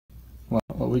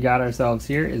we got ourselves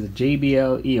here is a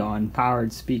JBL Eon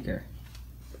powered speaker.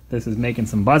 This is making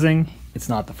some buzzing. It's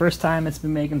not the first time it's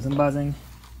been making some buzzing.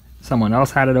 Someone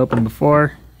else had it open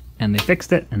before and they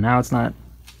fixed it, and now it's not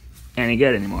any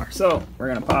good anymore. So we're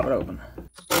gonna pop it open.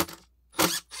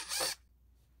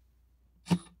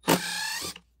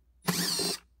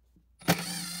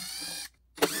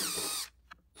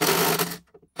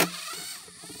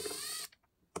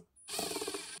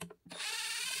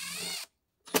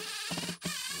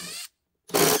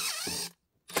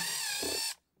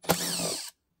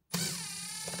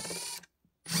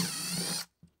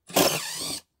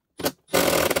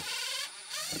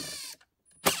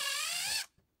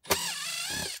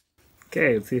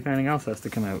 Okay, let's see if anything else has to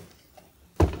come out.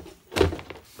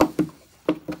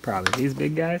 Probably these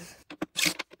big guys.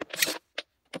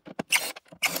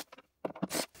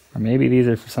 Or maybe these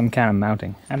are for some kind of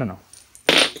mounting. I don't know.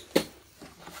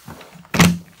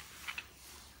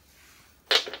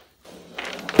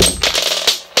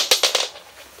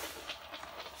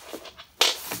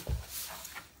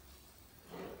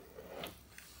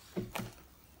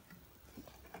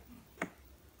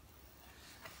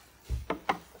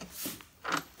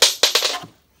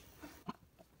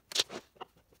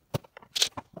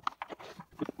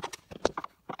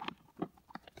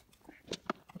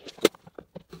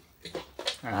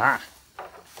 Ah,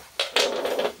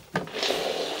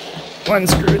 one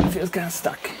screw that feels kind of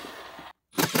stuck.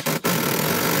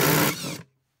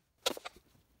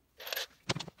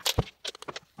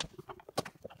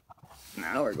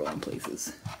 Now we're going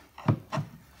places.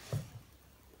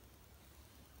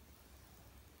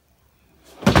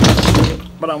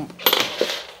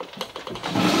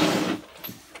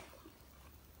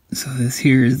 So this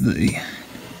here is the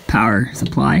power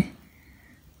supply.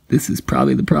 This is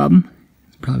probably the problem.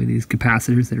 Probably these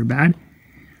capacitors that are bad.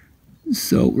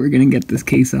 So we're gonna get this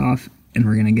case off and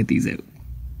we're gonna get these out.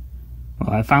 Well,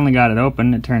 I finally got it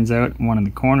open. It turns out one of the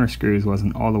corner screws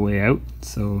wasn't all the way out,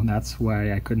 so that's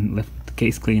why I couldn't lift the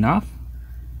case clean off.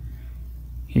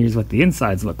 Here's what the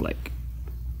insides look like.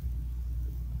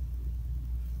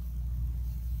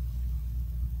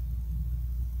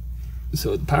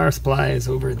 So the power supply is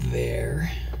over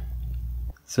there.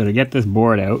 So to get this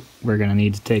board out, we're going to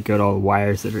need to take out all the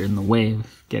wires that are in the way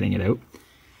of getting it out.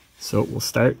 So we'll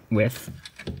start with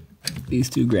these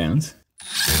two grounds.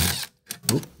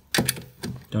 Oh,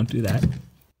 don't do that.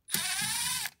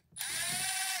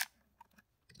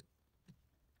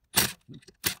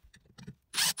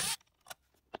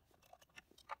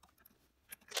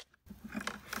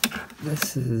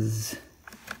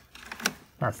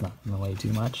 That's not in the way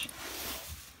too much.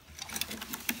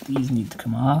 These need to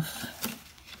come off.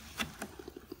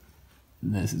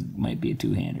 This might be a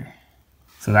two-hander.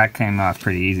 So that came off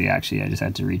pretty easy actually. I just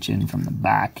had to reach in from the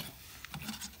back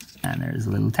and there's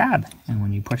a little tab. And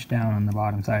when you push down on the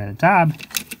bottom side of the tab,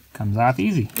 it comes off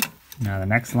easy. Now the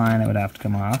next line that would have to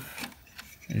come off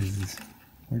is,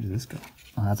 where does this go?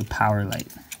 Oh, that's a power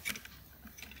light.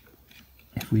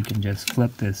 If we can just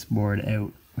flip this board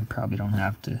out, we probably don't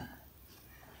have to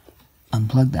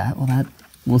unplug that. Well,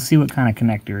 we'll see what kind of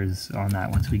connector is on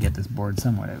that once we get this board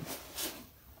somewhat out.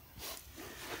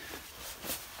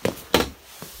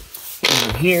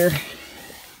 Over here,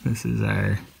 this is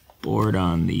our board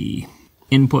on the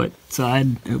input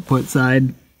side, output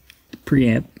side,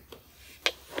 preamp.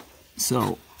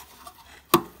 So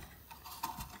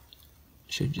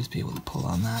should just be able to pull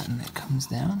on that and it comes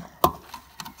down.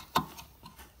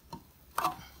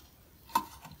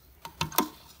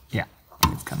 Yeah,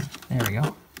 it's coming. There we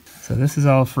go. So this is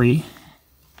all free,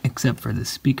 except for the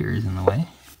speakers in the way.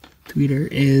 Tweeter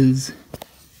is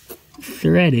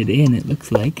threaded in, it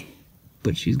looks like,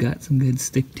 but she's got some good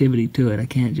sticktivity to it. I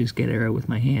can't just get her out with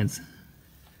my hands,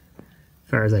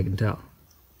 as far as I can tell.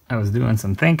 I was doing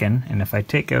some thinking, and if I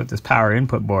take out this power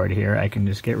input board here, I can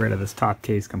just get rid of this top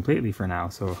case completely for now,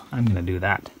 so I'm going to do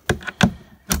that.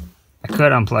 I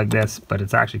could unplug this, but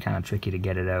it's actually kind of tricky to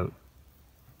get it out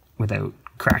without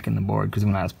cracking the board, because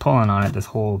when I was pulling on it, this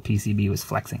whole PCB was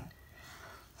flexing.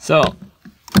 So,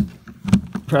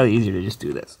 probably easier to just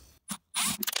do this.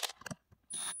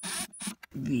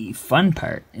 The fun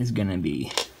part is going to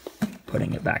be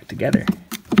putting it back together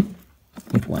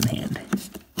with one hand.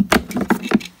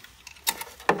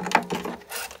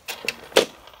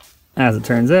 As it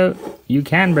turns out, you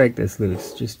can break this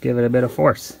loose. Just give it a bit of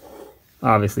force.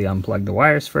 Obviously unplug the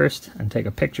wires first and take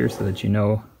a picture so that you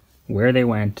know where they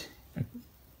went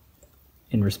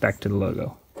in respect to the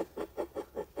logo.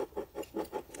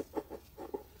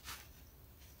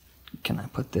 Can I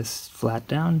put this flat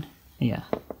down? Yeah.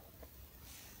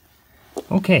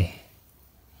 Okay.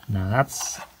 Now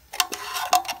that's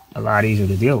a lot easier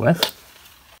to deal with.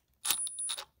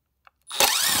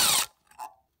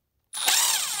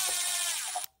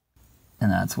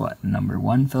 that's what, number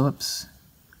 1 Phillips.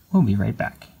 We'll be right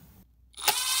back.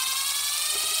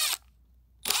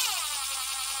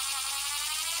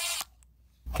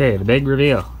 Okay, the big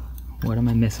reveal. What am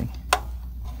I missing?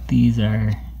 These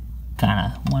are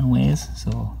kind of one ways,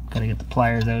 so gotta get the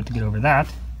pliers out to get over that.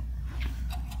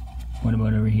 What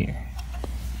about over here?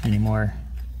 Any more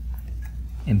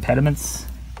impediments?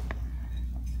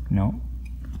 No.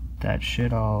 That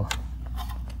should all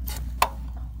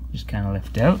just kind of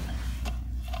lift out.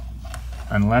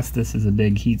 Unless this is a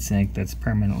big heat sink that's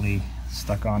permanently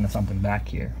stuck onto something back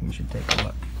here. We should take a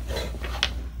look.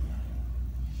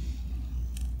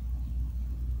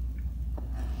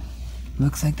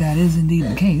 Looks like that is indeed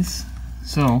the case.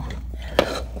 So,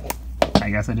 I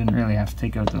guess I didn't really have to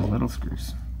take out those little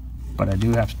screws. But I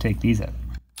do have to take these out.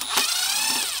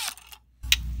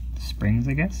 Springs,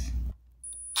 I guess?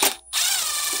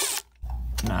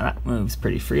 Now that moves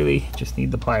pretty freely. Just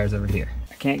need the pliers over here.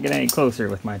 I can't get any closer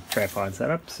with my tripod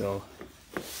setup, so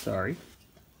sorry.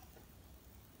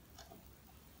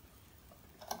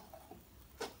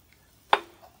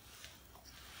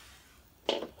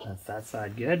 That's that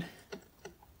side good.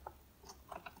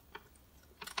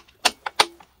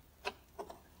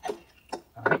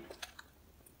 Alright.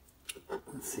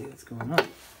 Let's see what's going on.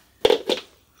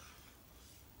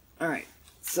 Alright,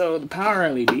 so the power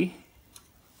LED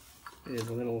is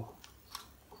a little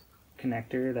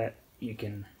connector that you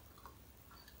can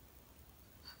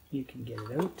get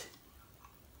it out.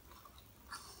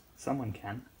 Someone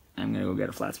can. I'm gonna go get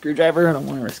a flat screwdriver. I don't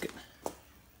want to risk it.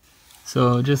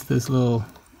 So just this little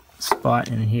spot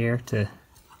in here to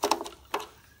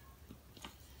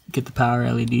get the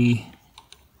power LED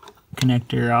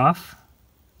connector off.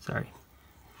 Sorry.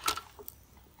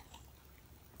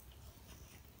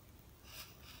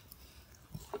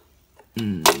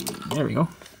 There we go.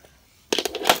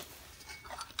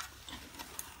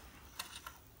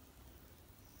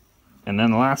 And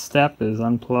then the last step is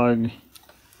unplug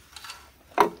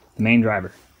the main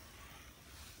driver.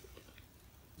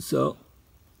 So,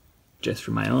 just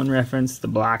for my own reference, the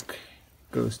black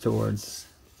goes towards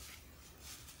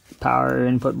the power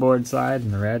input board side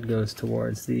and the red goes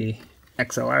towards the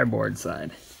XLR board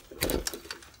side.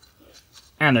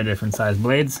 And they're different size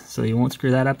blades, so you won't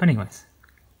screw that up anyways.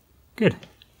 Good.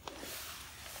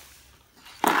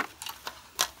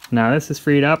 Now this is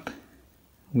freed up.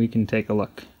 We can take a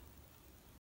look.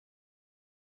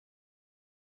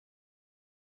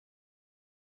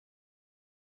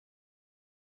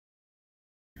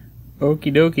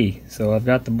 Okie dokie, so I've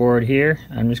got the board here.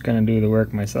 I'm just going to do the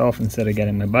work myself instead of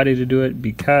getting my buddy to do it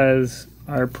because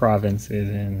our province is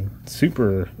in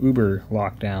super uber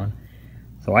lockdown.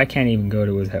 So I can't even go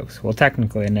to his house. Well,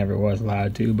 technically I never was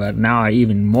allowed to, but now I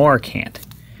even more can't.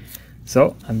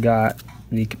 So I've got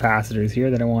the capacitors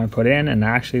here that I want to put in, and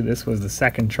actually this was the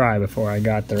second try before I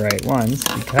got the right ones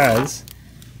because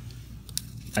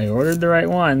I ordered the right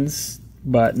ones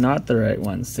but not the right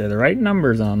ones. They're the right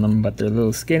numbers on them, but they're a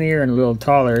little skinnier and a little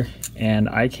taller, and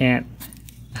I can't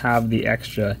have the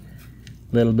extra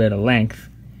little bit of length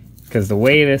because the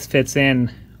way this fits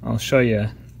in, I'll show you,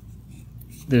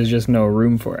 there's just no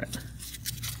room for it.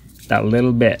 That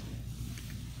little bit.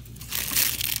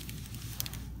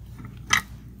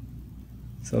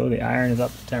 So the iron is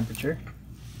up to temperature.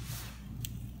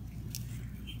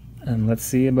 And let's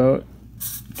see about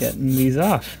getting these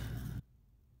off.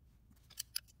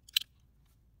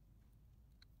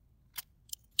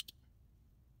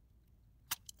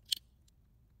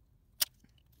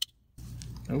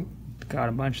 Oh, got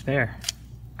a bunch there.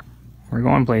 We're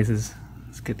going places.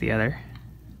 Let's get the other.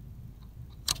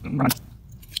 Run.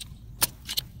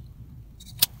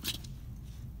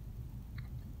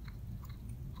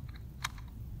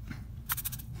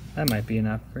 That might be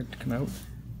enough for it to come out.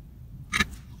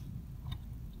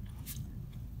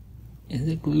 Is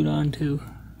it glued on too?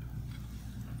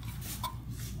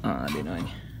 Oh, that'd be annoying.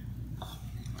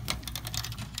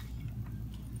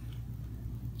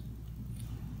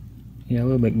 Yeah, a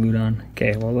little bit glued on.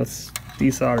 Okay, well let's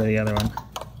desolder the other one.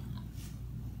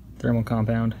 Thermal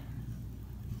compound.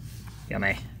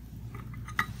 Yummy.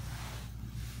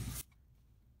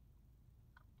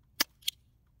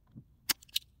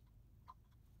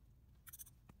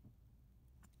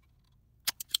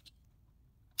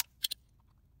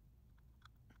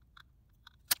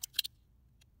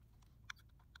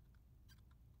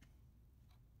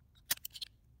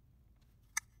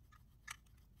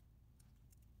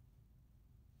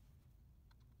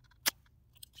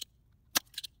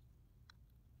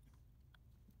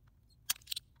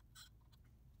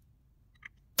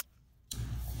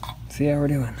 See how we're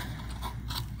doing.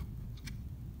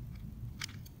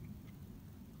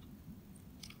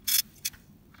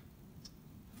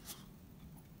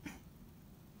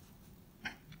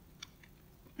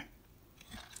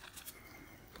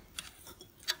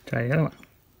 Try the other one.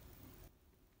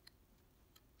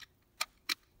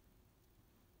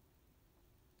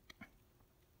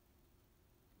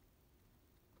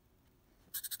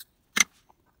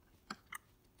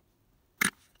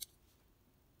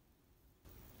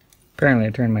 Apparently I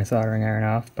turned my soldering iron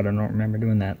off, but I don't remember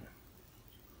doing that.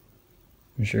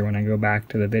 I'm sure when I go back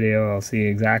to the video I'll see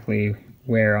exactly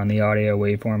where on the audio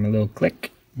waveform a little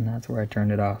click, and that's where I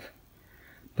turned it off.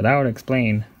 But that would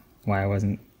explain why I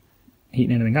wasn't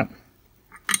heating anything up.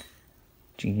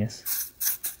 Genius.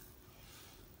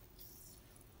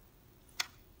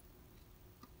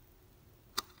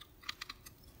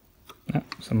 Oh,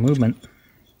 some movement.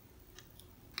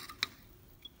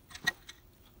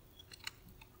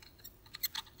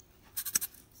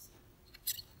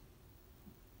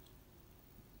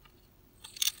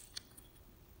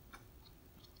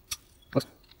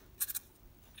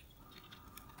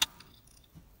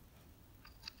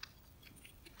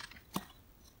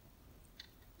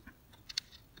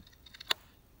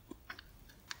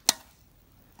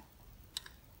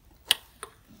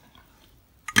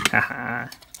 Haha.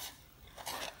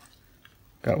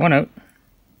 Got one out.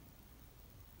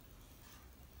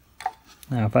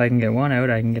 Now if I can get one out,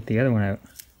 I can get the other one out.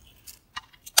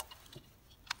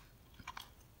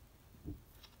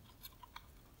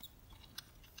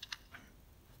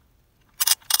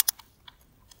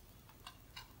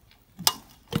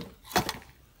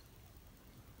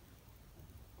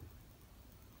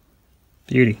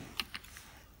 Beauty.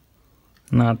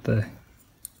 Not the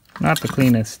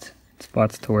cleanest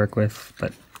spots to work with,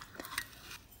 but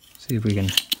see if we can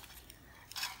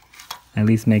at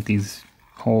least make these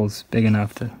holes big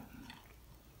enough to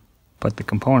put the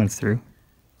components through.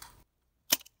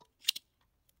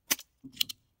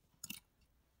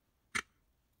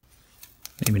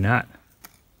 Maybe not.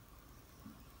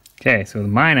 Okay, so the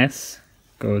minus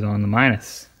goes on the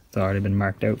minus. It's already been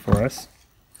marked out for us.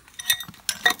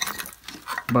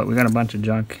 But we got a bunch of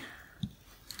junk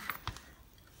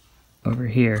over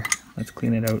here. Let's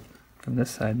clean it out from this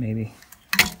side maybe.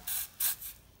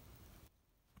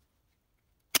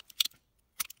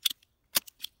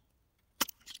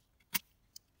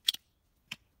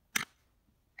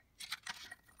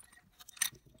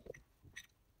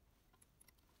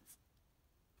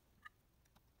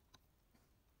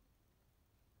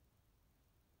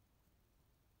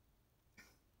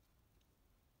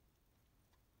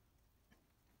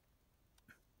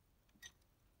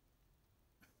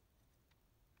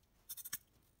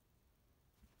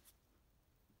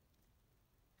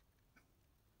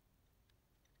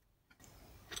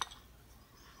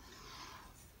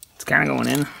 It's kind of going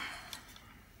in.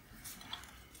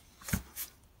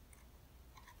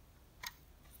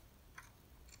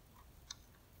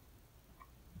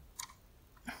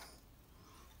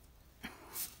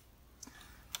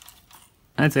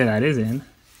 I'd say that is in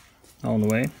all the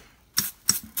way.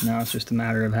 Now it's just a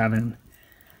matter of having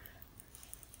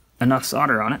enough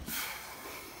solder on it.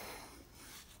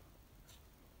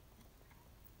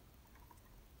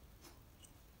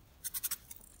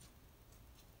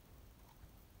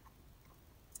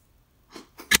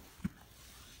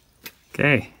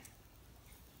 Okay,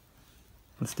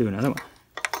 let's do another one.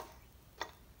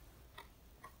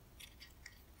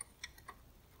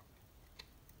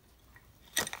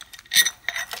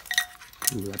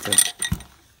 Ooh, that's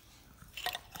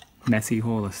a messy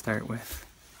hole to start with.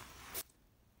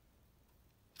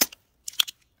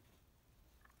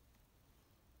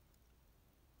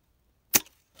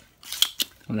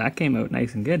 Well, that came out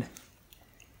nice and good.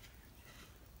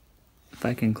 If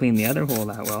I can clean the other hole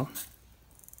that well,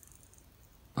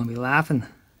 I'll be laughing.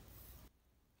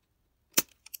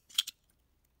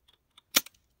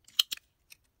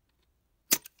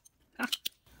 Ah,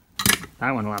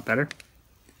 that went a lot better.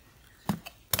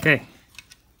 Okay.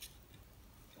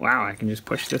 Wow, I can just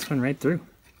push this one right through.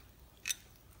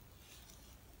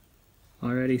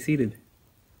 Already seated.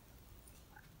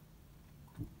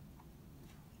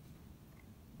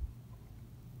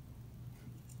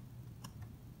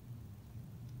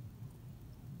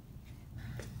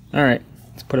 All right.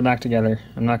 Let's put it back together.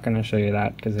 I'm not going to show you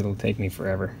that because it'll take me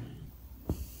forever.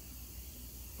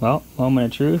 Well, moment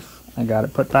of truth. I got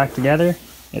it put back together.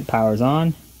 It powers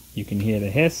on. You can hear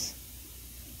the hiss.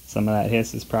 Some of that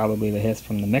hiss is probably the hiss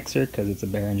from the mixer because it's a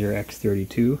Behringer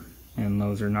X32 and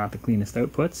those are not the cleanest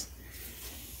outputs.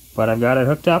 But I've got it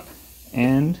hooked up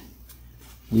and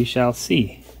we shall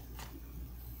see.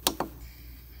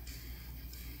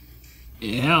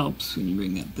 It helps when you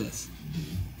bring up this.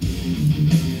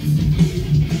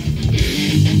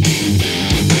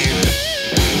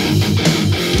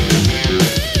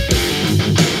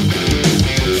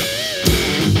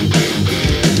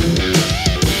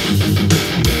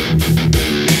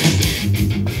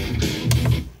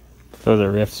 Those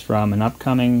are riffs from an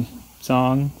upcoming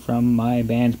song from my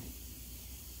band.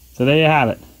 So there you have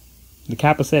it. The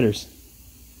Capacitors.